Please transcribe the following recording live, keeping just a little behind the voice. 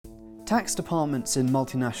Tax departments in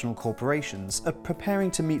multinational corporations are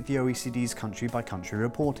preparing to meet the OECD's country-by-country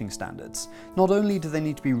reporting standards. Not only do they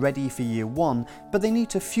need to be ready for year one, but they need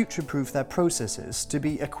to future-proof their processes to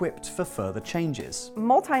be equipped for further changes.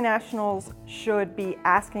 Multinationals should be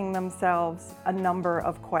asking themselves a number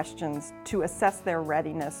of questions to assess their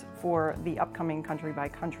readiness for the upcoming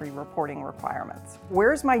country-by-country reporting requirements.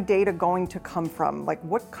 Where's my data going to come from? Like,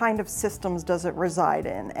 what kind of systems does it reside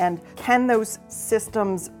in? And can those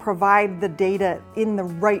systems provide the data in the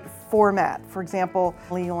right format? For example,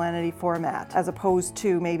 legal entity format, as opposed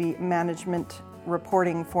to maybe management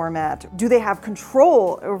reporting format. Do they have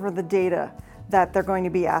control over the data that they're going to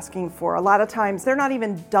be asking for? A lot of times they're not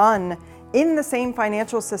even done in the same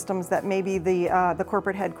financial systems that maybe the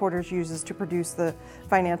corporate headquarters uses to produce the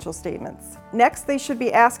financial statements. Next, they should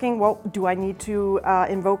be asking, well, do I need to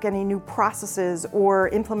invoke any new processes or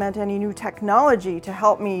implement any new technology to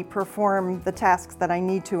help me perform the tasks that I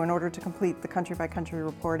need to in order to complete the country-by-country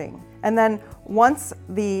reporting? And then once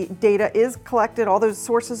the data is collected, all those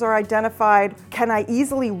sources are identified, can I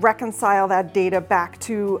easily reconcile that data back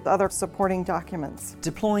to other supporting documents?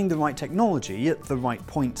 Deploying the right technology at the right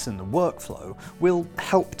points in the workflow will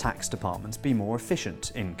help tax departments be more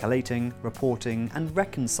efficient in collating, reporting, and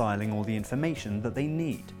reconciling all the information that they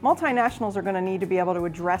need. Multinationals are going to need to be able to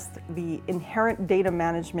address the inherent data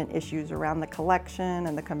management issues around the collection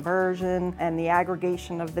and the conversion and the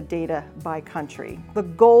aggregation of the data by country. The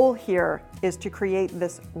goal here is to create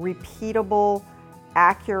this repeatable,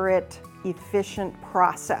 accurate, efficient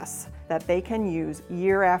process that they can use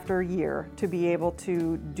year after year to be able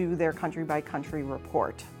to do their country-by-country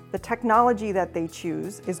report. The technology that they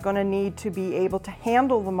choose is going to need to be able to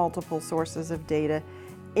handle the multiple sources of data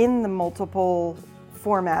in the multiple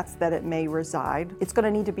formats that it may reside. It's going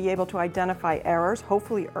to need to be able to identify errors,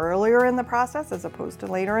 hopefully earlier in the process as opposed to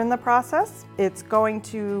later in the process. It's going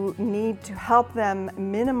to need to help them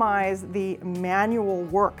minimize the manual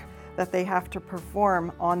work that they have to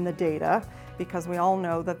perform on the data, because we all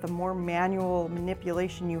know that the more manual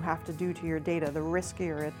manipulation you have to do to your data, the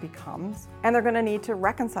riskier it becomes. And they're going to need to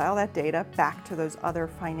reconcile that data back to those other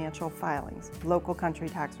financial filings, local country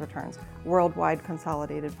tax returns, worldwide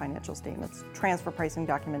consolidated financial statements, transfer pricing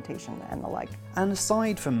documentation, and the like. And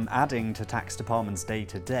aside from adding to tax departments'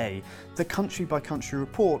 day-to-day, the country-by-country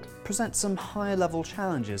report presents some higher-level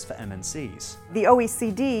challenges for MNCs. The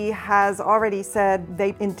OECD has already said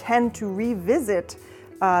they intend to revisit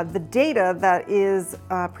the data that is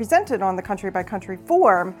presented on the country-by-country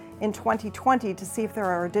form in 2020 to see if there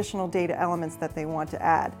are additional data elements that they want to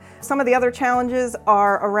add. Some of the other challenges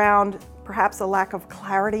are around perhaps a lack of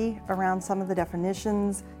clarity around some of the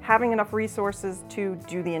definitions, having enough resources to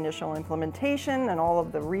do the initial implementation and all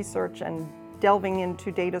of the research and delving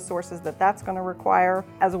into data sources that's going to require,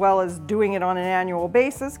 as well as doing it on an annual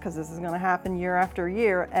basis, because this is going to happen year after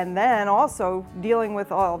year, and then also dealing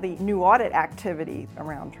with all the new audit activity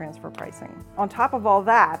around transfer pricing. On top of all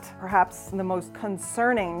that, perhaps the most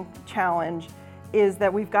concerning challenge is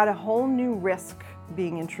that we've got a whole new risk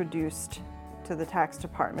being introduced to the tax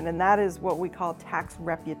department, and that is what we call tax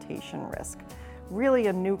reputation risk. Really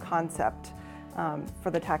a new concept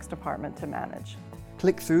for the tax department to manage.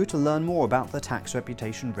 Click through to learn more about the tax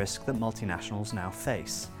reputation risk that multinationals now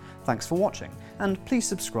face. Thanks for watching, and please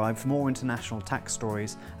subscribe for more international tax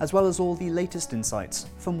stories, as well as all the latest insights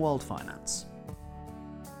from World Finance.